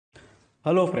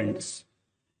Hello friends.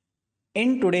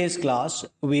 In today's class,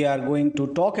 we are going to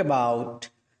talk about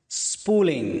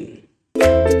spooling.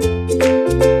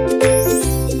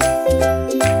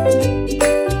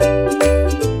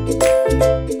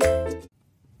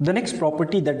 The next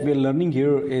property that we are learning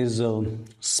here is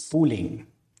spooling.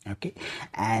 Okay,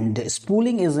 and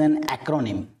spooling is an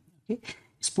acronym. Okay,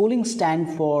 spooling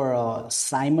stands for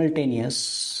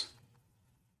simultaneous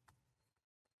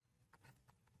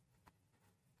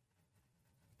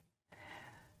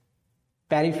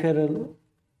peripheral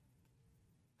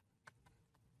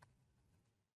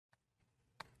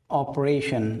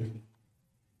operation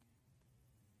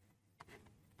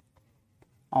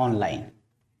online.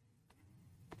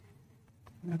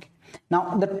 Okay.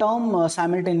 Now the term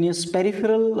simultaneous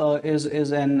peripheral is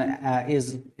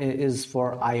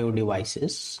for I/O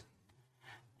devices,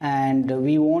 and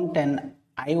we want an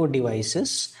I/O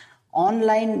devices.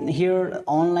 Online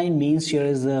means here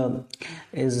is a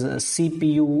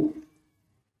CPU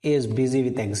is busy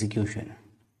with execution.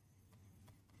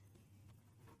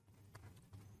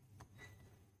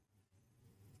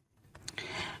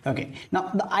 Okay,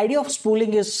 now the idea of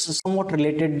spooling is somewhat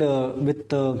related with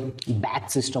the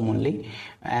batch system only,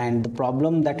 and the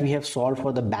problem that we have solved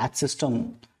for the batch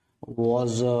system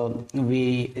was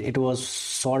it was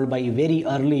solved by very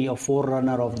early a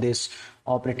forerunner of this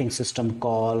operating system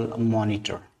called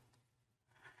monitor.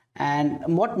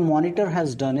 And what monitor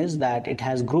has done is that it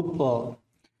has grouped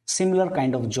similar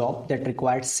kind of job that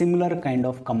required similar kind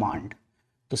of command.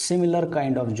 The similar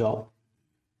kind of job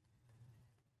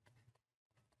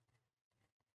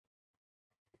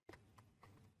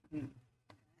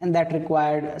and that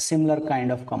required a similar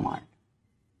kind of command.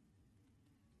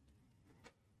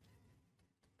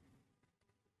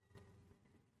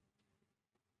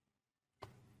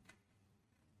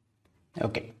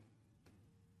 Okay.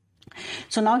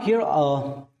 So now here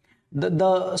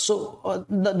the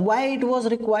why it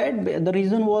was required, the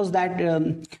reason was that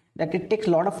it takes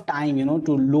a lot of time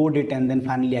to load it and then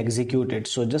finally execute it.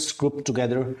 So just group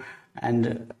together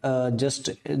and just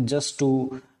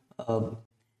to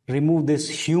remove this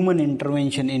human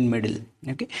intervention in middle.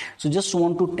 Okay, so just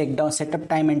want to take down setup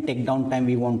time and take down time,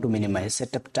 we want to minimize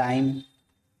setup time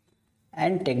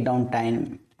and take down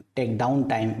time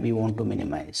we want to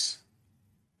minimize.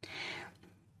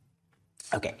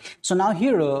 Okay, so now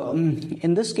here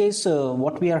in this case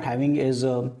what we are having is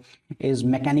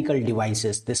mechanical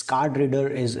devices. This card reader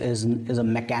is a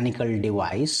mechanical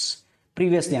device.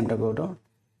 Previously I'm talking about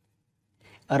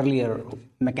earlier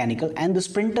mechanical, and this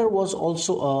printer was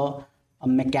also a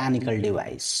mechanical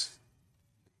device.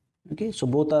 Okay, so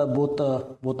both are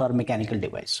mechanical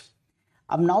device.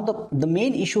 Now the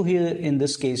main issue here in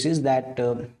this case is that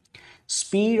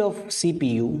speed of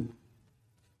CPU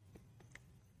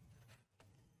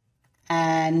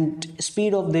and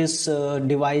speed of this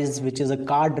device, which is a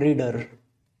card reader,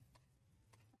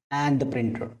 and the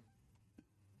printer.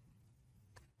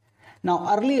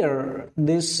 Now earlier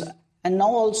this, and now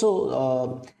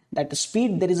also that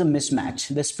speed, there is a mismatch.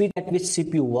 The speed at which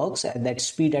CPU works and that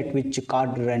speed at which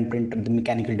card reader and printer, the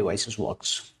mechanical devices,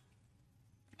 works.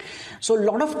 So a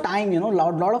lot of time,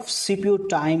 lot of CPU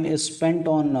time is spent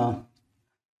on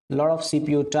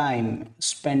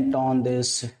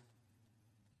this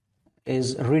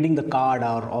is reading the card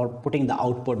or putting the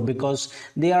output, because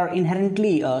they are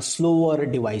inherently slower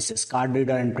devices. Card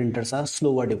reader and printers are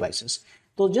slower devices.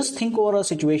 So just think over a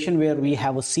situation where we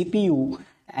have a CPU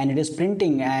and it is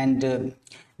printing, and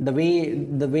the way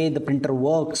the printer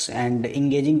works and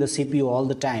engaging the CPU all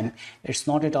the time, it's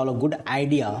not at all a good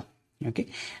idea. Okay,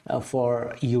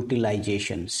 for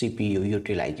utilization, CPU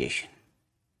utilization.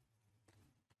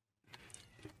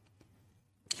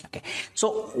 Okay,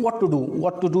 so what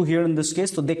to do here in this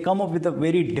case? So they come up with a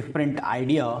very different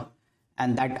idea,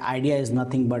 and that idea is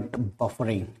nothing but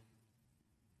buffering.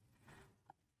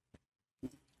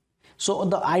 So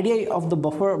the idea of the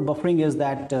buffering is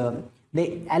that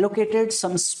they allocated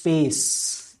some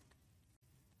space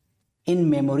in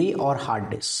memory or hard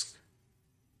disk.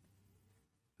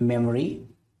 Memory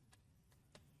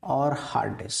or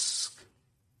hard disk,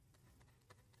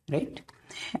 right?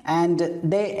 And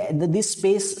this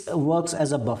space works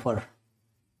as a buffer.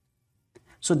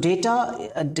 So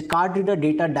the card reader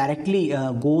data directly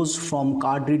goes from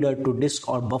card reader to disk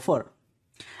or buffer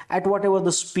at whatever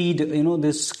the speed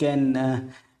this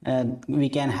can we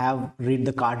can have read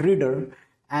the card reader,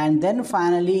 and then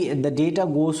finally the data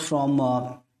goes from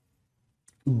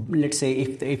let's say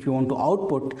if you want to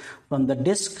output from the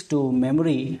disk to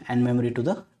memory and memory to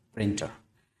the printer.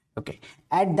 Okay,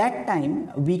 at that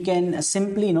time we can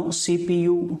simply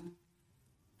CPU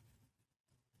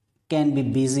can be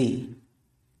busy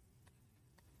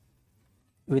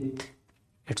with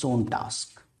its own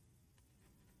task.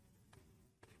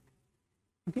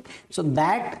 Okay, so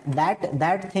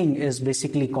that thing is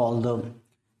basically called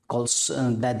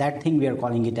that thing we are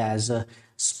calling it as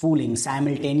spooling,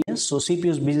 simultaneous. So CPU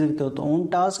is busy with its own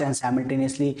task, and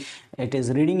simultaneously it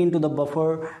is reading into the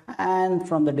buffer, and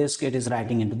from the disk it is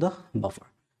writing into the buffer.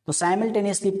 So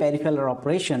simultaneously peripheral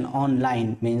operation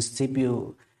online means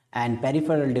CPU and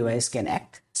peripheral device can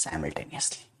act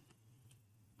simultaneously.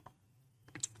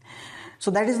 So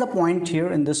that is the point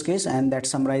here in this case, and that's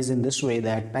summarized in this way,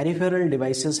 that peripheral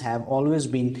devices have always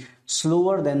been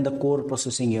slower than the core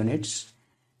processing units.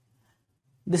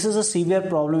 This is a severe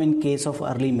problem in case of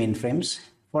early mainframes.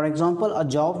 For example, a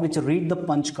job which read the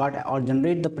punch card or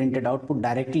generate the printed output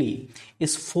directly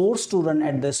is forced to run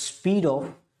at the speed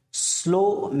of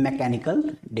slow mechanical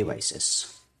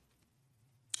devices.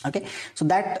 Okay, so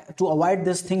that to avoid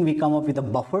this thing, we come up with a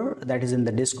buffer that is in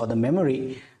the disk or the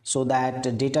memory, so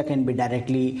that data can be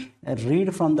directly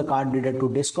read from the card reader to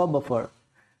disk or buffer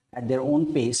at their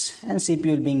own pace, and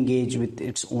CPU will be engaged with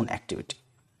its own activity.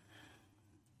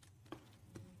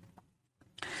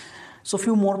 So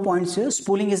few more points here.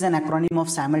 Spooling is an acronym of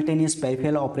simultaneous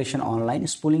peripheral operation online.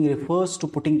 Spooling refers to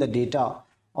putting the data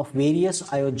of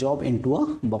various IO job into a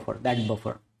buffer, that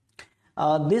buffer.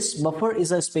 This buffer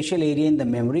is a special area in the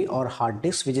memory or hard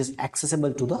disk which is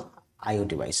accessible to the IO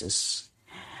devices.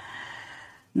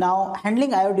 Now,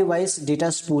 handling IO device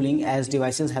data spooling, as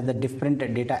devices have the different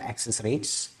data access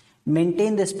rates.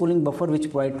 Maintain the spooling buffer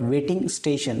which provide waiting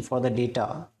station for the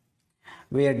data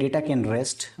where data can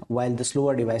rest while the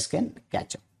slower device can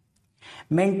catch up.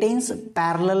 Maintains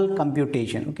parallel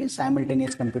computation, okay,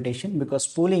 simultaneous computation, because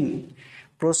spooling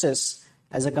process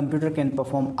as a computer can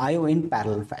perform IO in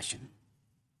parallel fashion.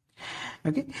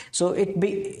 Okay, so it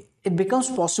becomes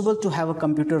possible to have a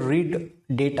computer read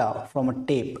data from a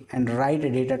tape and write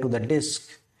data to the disk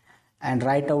and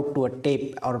write out to a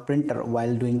tape or a printer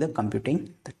while doing the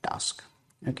computing the task.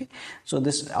 Okay, so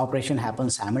this operation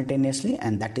happens simultaneously,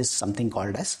 and that is something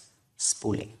called as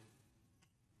spooling.